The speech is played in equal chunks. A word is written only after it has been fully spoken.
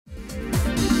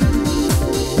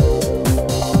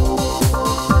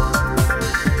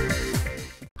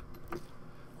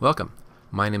Welcome.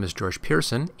 My name is George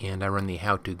Pearson and I run the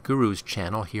How To Gurus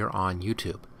channel here on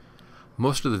YouTube.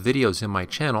 Most of the videos in my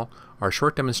channel are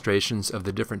short demonstrations of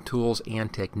the different tools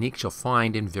and techniques you'll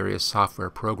find in various software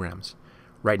programs.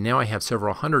 Right now I have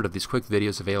several hundred of these quick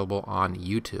videos available on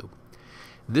YouTube.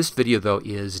 This video though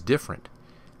is different.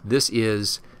 This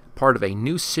is part of a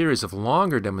new series of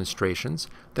longer demonstrations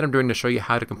that I'm doing to show you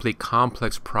how to complete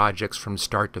complex projects from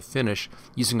start to finish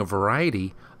using a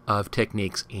variety of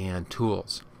techniques and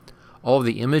tools. All of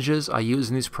the images I use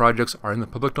in these projects are in the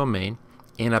public domain,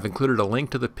 and I've included a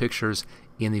link to the pictures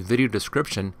in the video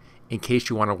description in case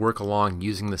you want to work along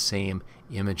using the same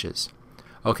images.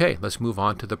 Okay, let's move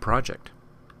on to the project.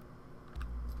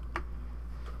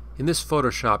 In this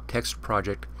Photoshop text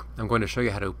project, I'm going to show you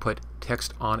how to put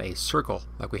text on a circle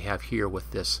like we have here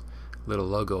with this little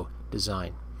logo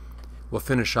design. We'll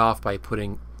finish off by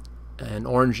putting an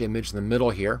orange image in the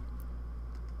middle here.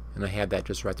 And I had that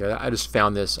just right there. I just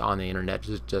found this on the internet,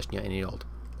 just any old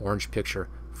orange picture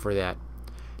for that.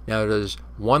 Now there's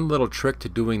one little trick to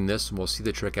doing this, and we'll see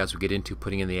the trick as we get into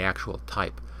putting in the actual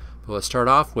type. But let's start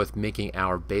off with making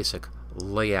our basic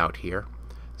layout here.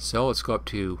 So let's go up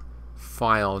to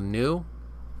File, New.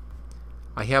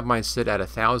 I have mine set at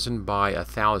 1000 by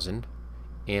 1000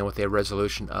 and with a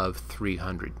resolution of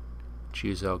 300.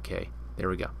 Choose OK. There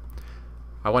we go.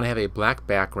 I want to have a black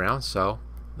background, so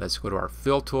let's go to our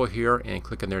fill tool here and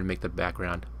click in there to make the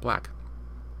background black.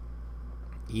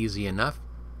 Easy enough.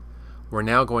 We're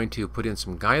now going to put in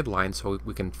some guidelines so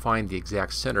we can find the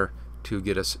exact center to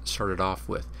get us started off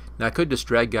with. Now I could just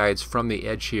drag guides from the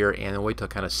edge here and then wait till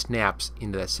it kind of snaps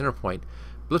into that center point,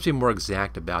 but let's be more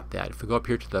exact about that. If we go up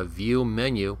here to the View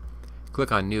menu,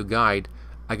 click on New Guide,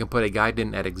 I can put a guide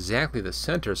in at exactly the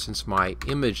center. Since my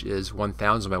image is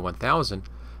 1000 by 1000,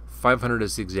 500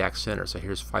 is the exact center. So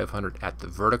here's 500 at the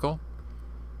vertical,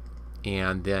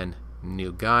 and then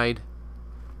New Guide,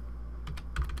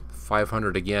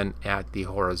 500 again at the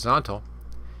horizontal,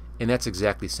 and that's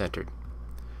exactly centered.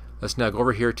 Let's now go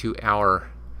over here to our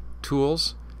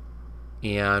tools,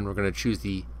 and we're going to choose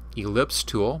the ellipse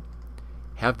tool.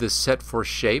 Have this set for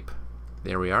shape.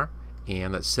 There we are.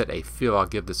 And let's set a fill. I'll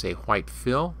give this a white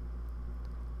fill.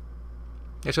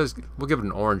 Actually, we'll give it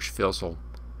an orange fill, so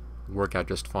work out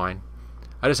just fine.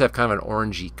 I just have kind of an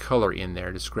orangey color in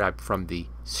there, just grabbed from the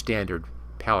standard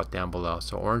palette down below.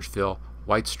 So orange fill,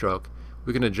 white stroke.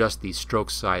 We can adjust the stroke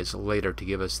size later to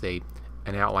give us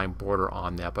an outline border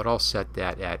on that, but I'll set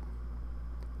that at,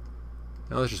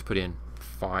 now let's just put in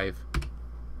 5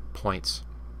 points.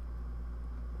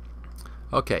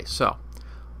 Okay, so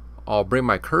I'll bring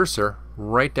my cursor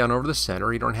right down over the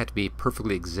center. You don't have to be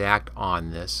perfectly exact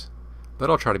on this, but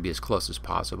I'll try to be as close as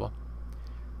possible.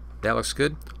 That looks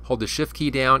good. Hold the Shift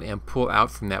key down and pull out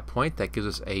from that point. That gives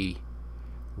us a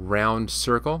round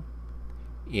circle,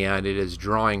 and it is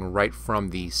drawing right from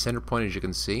the center point, as you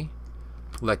can see.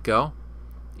 Let go,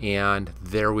 and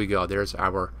there we go. There's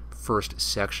our first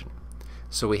section.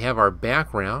 So we have our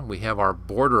background, we have our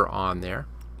border on there,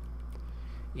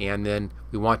 and then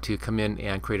we want to come in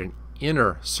and create an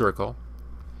inner circle.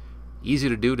 Easy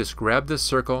to do. Just grab this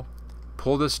circle,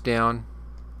 pull this down,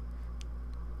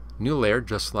 new layer,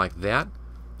 just like that.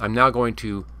 I'm now going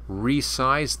to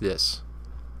resize this.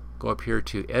 Go up here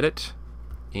to Edit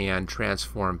and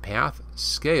Transform Path,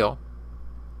 Scale.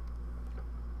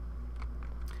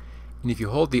 And if you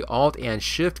hold the Alt and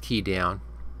Shift key down,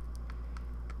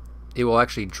 it will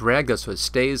actually drag this so it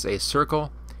stays a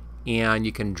circle, and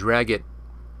you can drag it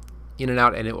in and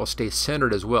out and it will stay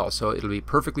centered as well. So it'll be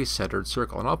perfectly centered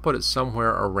circle. And I'll put it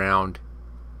somewhere around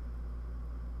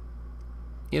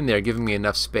in there, giving me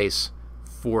enough space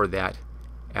for that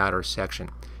outer section.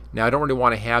 Now I don't really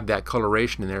want to have that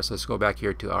coloration in there, so let's go back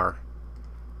here to our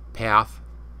path,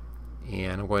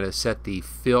 and I'm going to set the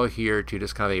fill here to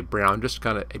just kind of a brown, just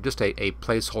a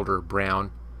placeholder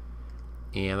brown,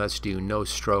 and let's do no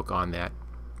stroke on that.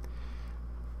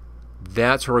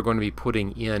 That's where we're going to be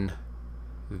putting in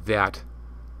that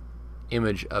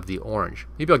image of the orange.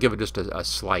 Maybe I'll give it just a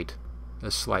slight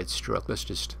stroke. Let's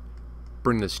just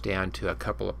bring this down to a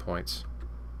couple of points.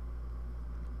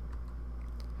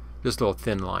 Just a little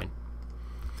thin line.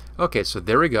 Okay, so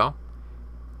there we go.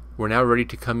 We're now ready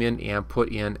to come in and put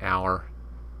in our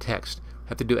text.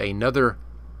 Have to do another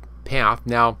path.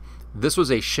 Now, this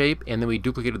was a shape, and then we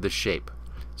duplicated the shape.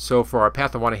 So for our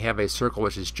path, I want to have a circle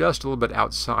which is just a little bit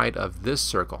outside of this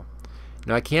circle.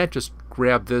 Now, I can't just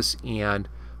grab this and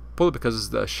pull it because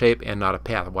it's a shape and not a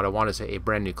path. What I want is a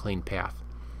brand new clean path.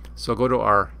 So go to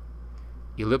our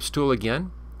ellipse tool again.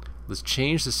 Let's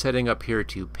change the setting up here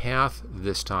to path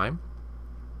this time.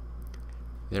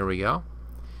 There we go.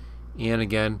 And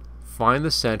again, find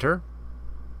the center,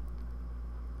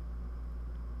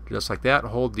 just like that.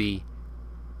 Hold the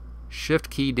Shift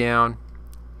key down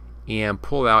and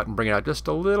pull out and bring it out just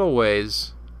a little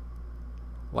ways,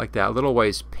 like that, a little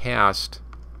ways past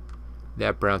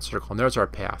that brown circle. And there's our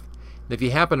path. And if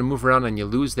you happen to move around and you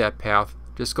lose that path,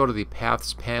 just go to the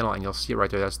Paths panel and you'll see it right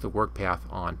there. That's the work path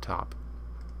on top.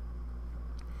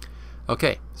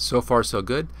 Okay, so far so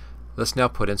good. Let's now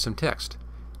put in some text.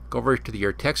 Go over to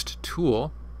your text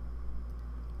tool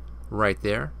right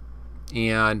there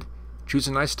and choose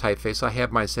a nice typeface. I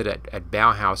have mine set at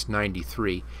Bauhaus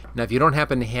 93. Now if you don't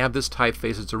happen to have this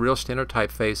typeface, it's a real standard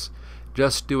typeface,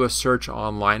 just do a search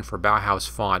online for Bauhaus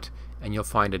font and you'll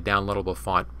find a downloadable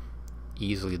font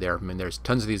easily there. I mean, there's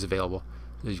tons of these available,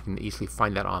 so you can easily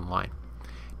find that online.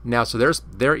 Now, so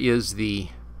there is the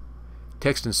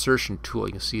text insertion tool.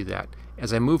 You can see that.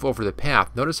 As I move over the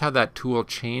path, notice how that tool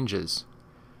changes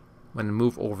when I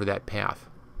move over that path.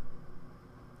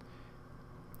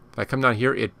 If I come down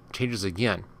here, it changes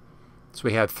again. So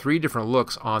we have 3 different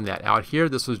looks on that. Out here,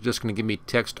 this was just going to give me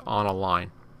text on a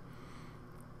line.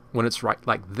 When it's right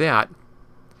like that,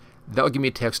 that will give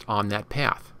me text on that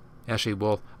path. Actually,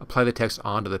 we'll apply the text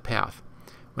onto the path.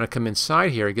 When I come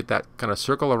inside here and get that kind of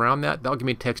circle around that, that'll give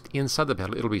me text inside the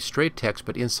path. It'll be straight text,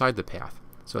 but inside the path.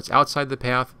 So it's outside the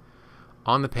path,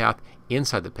 on the path,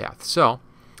 inside the path. So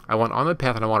I want on the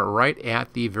path, and I want it right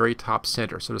at the very top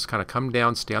center. So just kind of come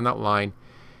down, stay on that line,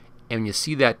 and when you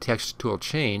see that text tool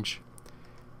change,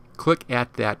 click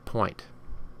at that point.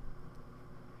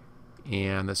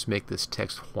 And let's make this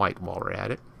text white while we're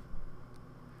at it.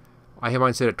 I have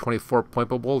mine set at 24 point,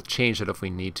 but we'll change it if we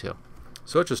need to.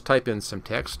 So let's just type in some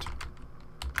text.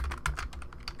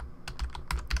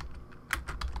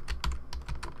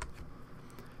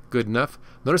 Good enough.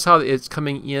 Notice how it's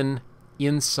coming in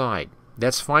inside.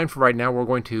 That's fine for right now. We're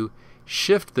going to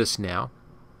shift this now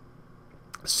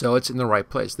so it's in the right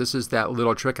place. This is that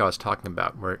little trick I was talking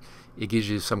about where it gives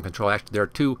you some control. Actually, there are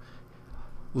 2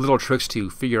 little tricks to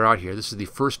figure out here. This is the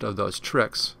first of those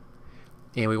tricks.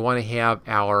 And we want to have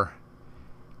our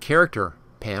character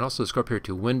panel. So let's go up here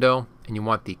to Window, and you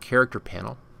want the character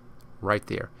panel right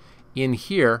there. In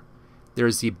here,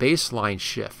 there's the baseline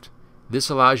shift. This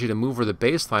allows you to move where the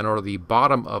baseline or the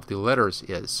bottom of the letters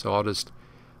is. So I'll just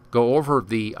go over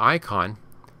the icon.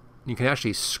 You can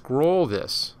actually scroll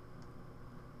this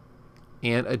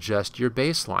and adjust your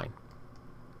baseline.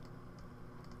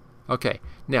 Okay,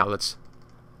 now let's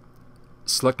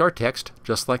select our text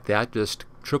just like that. Just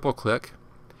triple click.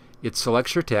 It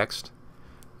selects your text.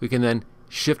 We can then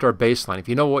shift our baseline. If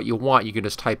you know what you want, you can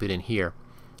just type it in here.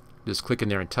 Just click in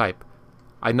there and type.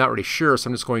 I'm not really sure, so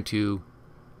I'm just going to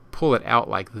pull it out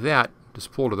like that.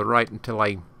 Just pull to the right until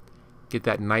I get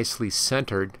that nicely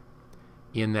centered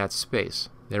in that space.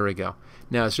 There we go.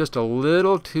 Now it's just a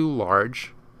little too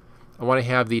large. I want to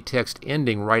have the text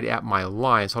ending right at my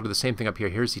line, so I'll do the same thing up here.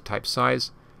 Here's the type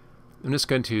size. I'm just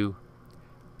going to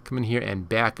come in here and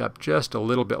back up just a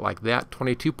little bit like that.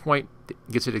 22 point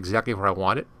gets it exactly where I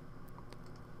want it.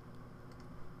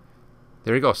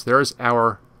 There you go. So there's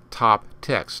our top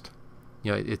text.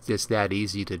 You know, it's that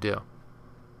easy to do.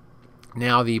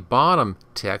 Now the bottom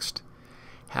text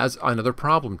has another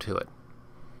problem to it.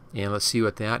 And let's see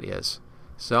what that is.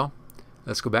 So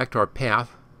let's go back to our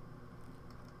path.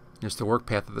 There's the work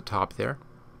path at the top there.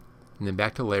 And then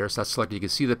back to layers. That's selected. You can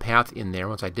see the path in there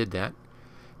once I did that.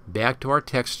 Back to our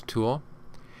text tool.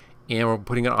 And we're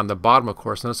putting it on the bottom, of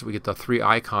course. Notice that we get the 3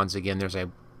 icons again. There's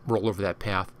a roll over that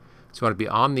path. So I want to be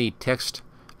on the text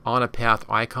on a path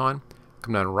icon.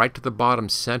 Come down right to the bottom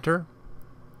center.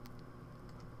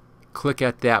 Click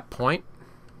at that point.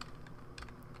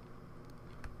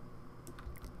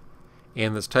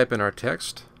 And let's type in our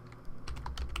text.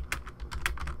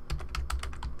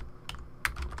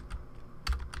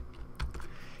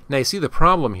 Now you see the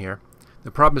problem here.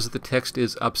 The problem is that the text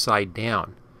is upside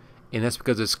down. And that's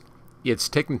because it's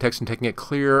taking the text and taking it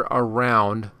clear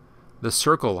around the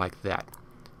circle like that.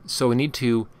 So we need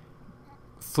to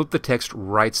flip the text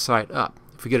right side up.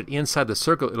 If we get it inside the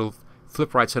circle, it'll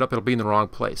flip right side up. It'll be in the wrong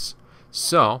place.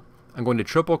 So I'm going to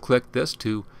triple click this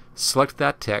to select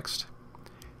that text.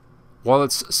 While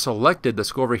it's selected,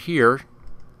 let's go over here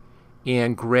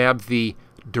and grab the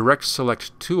Direct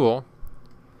Select tool,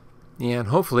 and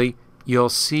hopefully you'll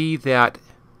see that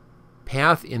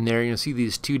path in there. You'll see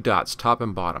these 2 dots, top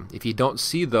and bottom. If you don't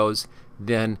see those,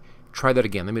 then try that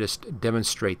again. Let me just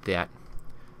demonstrate that.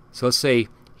 So let's say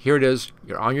here it is.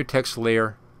 You're on your text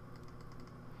layer.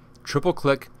 Triple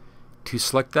click to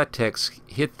select that text.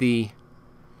 Hit the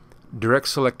Direct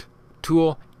Select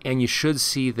tool, and you should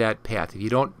see that path. If you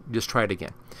don't, just try it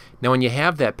again. Now when you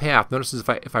have that path, notice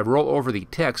if I roll over the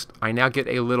text, I now get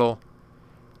a little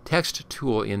text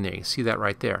tool in there. You see that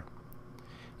right there.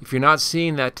 If you're not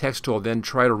seeing that text tool, then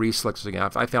try to reselect it again.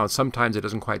 I found sometimes it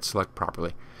doesn't quite select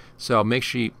properly. So make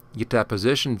sure you get to that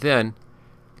position, then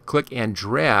click and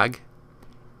drag,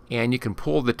 and you can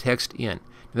pull the text in.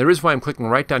 And the reason why I'm clicking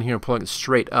right down here and pulling it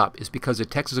straight up is because the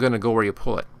text is going to go where you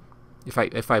pull it.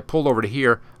 If I pulled over to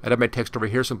here, I'd have my text over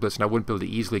here someplace, and I wouldn't be able to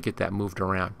easily get that moved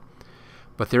around.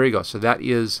 But there you go. So that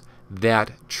is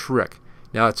that trick.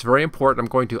 Now it's very important. I'm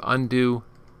going to undo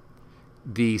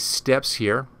the steps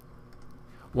here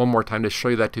one more time to show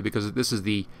you that too, because this is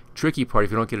the tricky part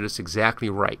if you don't get it just exactly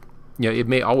right. You know, it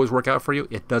may always work out for you.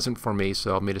 It doesn't for me,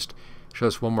 so let me just show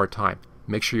this one more time.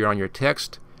 Make sure you're on your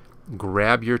text.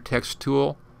 Grab your text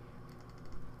tool,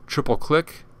 triple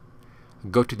click,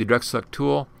 go to the direct select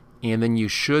tool, and then you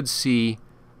should see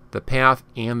the path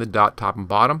and the dot top and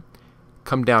bottom.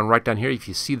 Come down right down here. If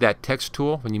you see that text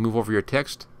tool, when you move over your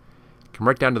text, come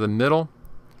right down to the middle,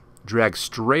 drag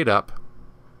straight up.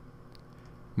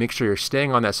 Make sure you're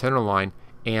staying on that center line,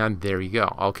 and there you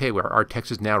go. Okay, our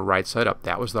text is now right side up.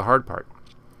 That was the hard part.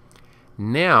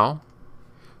 Now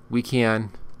we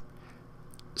can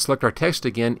select our text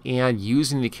again, and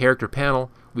using the character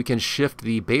panel, we can shift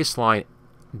the baseline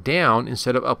down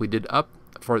instead of up. We did up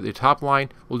for the top line,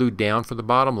 we'll do down for the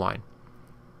bottom line.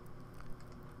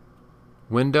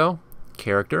 Window,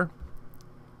 character.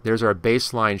 There's our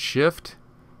baseline shift,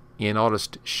 and I'll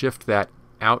just shift that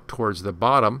out towards the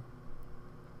bottom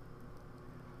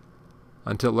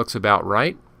until it looks about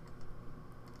right.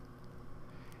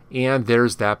 And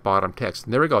there's that bottom text.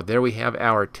 And there we go. There we have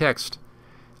our text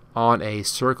on a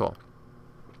circle.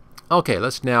 Okay,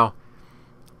 let's now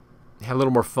have a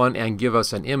little more fun and give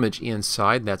us an image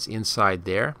inside. That's inside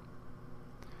there.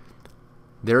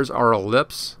 There's our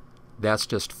ellipse. That's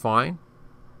just fine.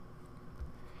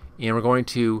 And we're going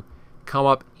to come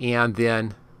up and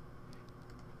then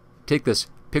take this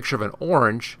picture of an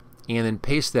orange and then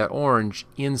paste that orange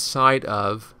inside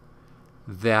of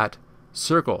that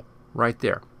circle right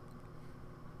there.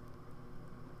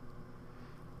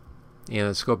 And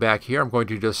let's go back here. I'm going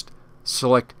to just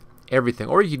select everything,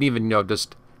 or you can even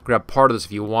just grab part of this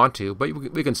if you want to, but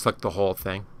we can select the whole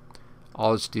thing.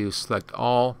 I'll just do select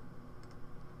all,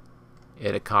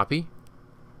 edit copy,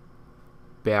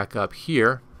 back up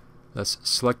here. Let's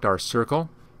select our circle.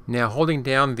 Now holding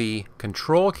down the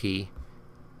control key,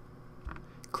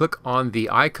 click on the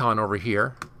icon over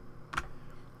here,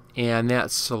 and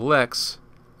that selects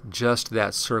just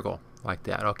that circle like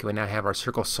that. Okay, we now have our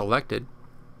circle selected.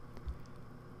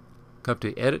 Come up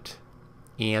to edit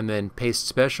and then paste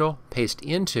special, paste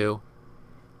into,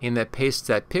 and that pastes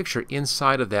that picture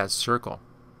inside of that circle.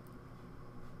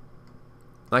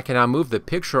 I can now move the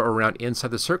picture around inside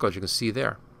the circle, as you can see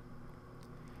there.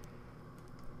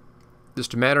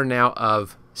 Just a matter now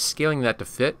of scaling that to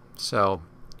fit. So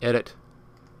edit,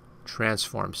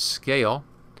 transform, scale.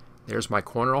 There's my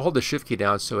corner. I'll hold the shift key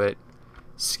down so it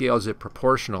scales it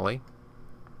proportionally.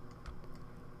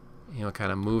 You know,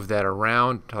 kind of move that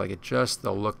around until I get just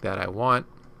the look that I want.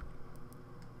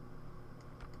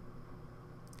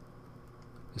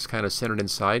 Just kind of centered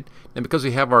inside. And because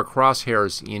we have our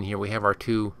crosshairs in here, we have our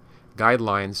two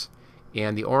guidelines,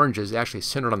 and the orange is actually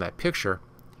centered on that picture,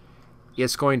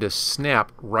 it's going to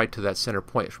snap right to that center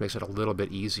point, which makes it a little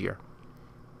bit easier.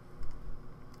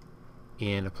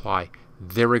 And apply.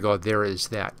 There we go. There is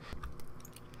that.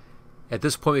 At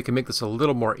this point, we can make this a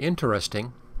little more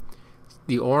interesting.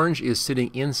 The orange is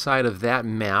sitting inside of that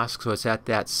mask, so it's at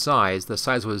that size. The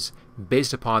size was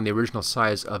based upon the original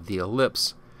size of the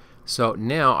ellipse. So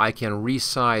now I can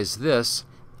resize this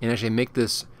and actually make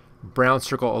this brown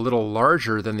circle a little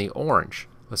larger than the orange.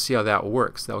 Let's see how that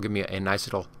works. That will give me a nice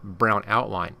little brown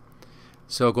outline.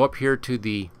 So go up here to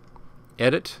the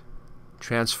Edit,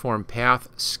 Transform Path,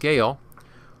 Scale.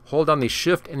 Hold down the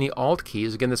Shift and the Alt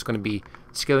keys. Again, that's going to be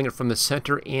scaling it from the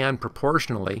center and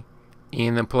proportionally.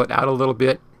 And then pull it out a little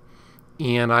bit,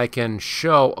 and I can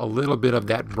show a little bit of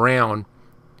that brown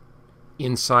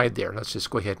inside there. Let's just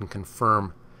go ahead and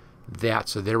confirm that.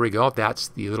 So there we go. That's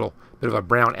the little bit of a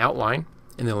brown outline.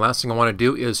 And the last thing I want to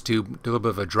do is to do a little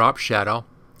bit of a drop shadow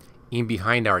in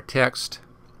behind our text.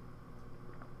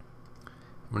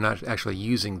 We're not actually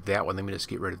using that one. Let me just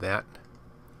get rid of that.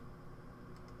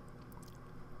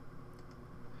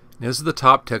 Now this is the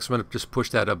top text. I'm going to just push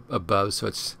that above so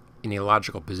it's in a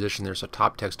logical position. There's a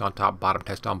top text on top, bottom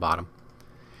text on bottom.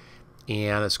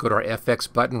 And let's go to our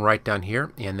FX button right down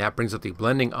here, and that brings up the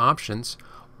blending options,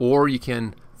 or you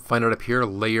can find it up here,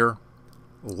 layer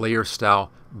style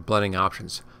blending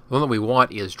options. The one that we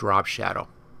want is drop shadow.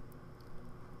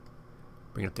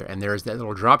 Bring it up there, and there's that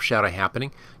little drop shadow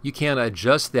happening. You can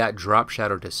adjust that drop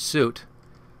shadow to suit.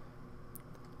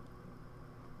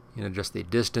 You know, just the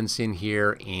distance in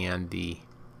here and the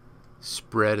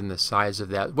spread and the size of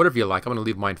that, whatever you like. I'm going to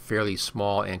leave mine fairly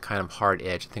small and kind of hard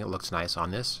edge. I think it looks nice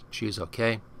on this. Choose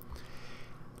OK.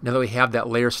 Now that we have that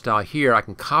layer style here, I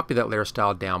can copy that layer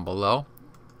style down below.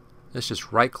 Let's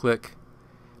just right click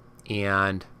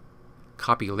and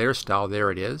copy layer style.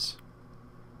 There it is.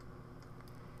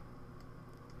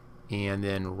 And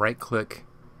then right click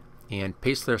and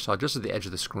paste layer style just at the edge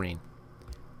of the screen.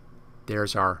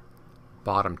 There's our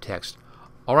bottom text.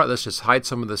 Alright, let's just hide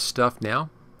some of this stuff now.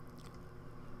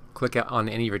 Click on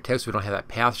any of your text. We don't have that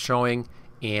path showing,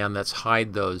 and let's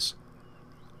hide those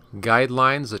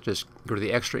guidelines. Let's just go to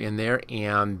the extra in there,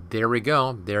 and there we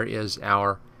go. There is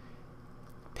our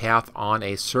path on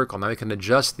a circle. Now we can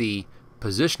adjust the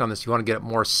position on this. If you want to get it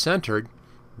more centered,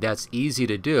 that's easy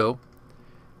to do.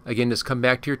 Again, just come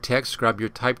back to your text, grab your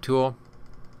type tool,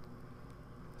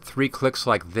 3 clicks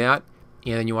like that,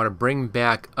 and then you want to bring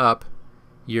back up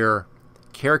your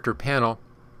character panel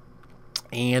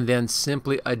and then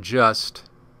simply adjust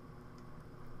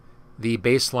the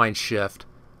baseline shift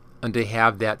until you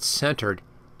have that centered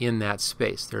in that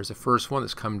space. There's the first one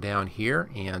that's come down here,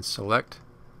 and select,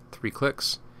 3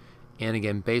 clicks, and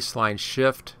again baseline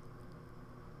shift,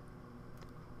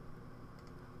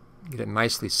 get it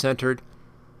nicely centered.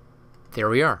 There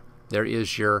we are. There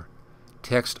is your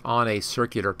text on a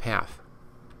circular path.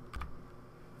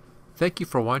 Thank you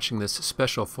for watching this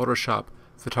special Photoshop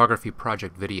photography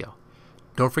project video.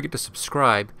 Don't forget to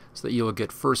subscribe so that you will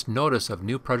get first notice of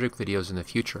new project videos in the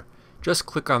future. Just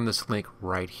click on this link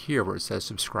right here where it says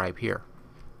subscribe here.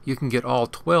 You can get all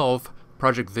 12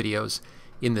 project videos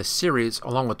in this series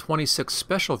along with 26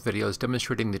 special videos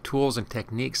demonstrating the tools and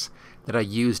techniques that I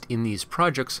used in these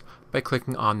projects by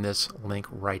clicking on this link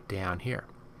right down here.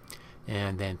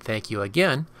 And then thank you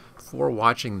again for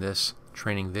watching this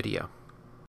training video.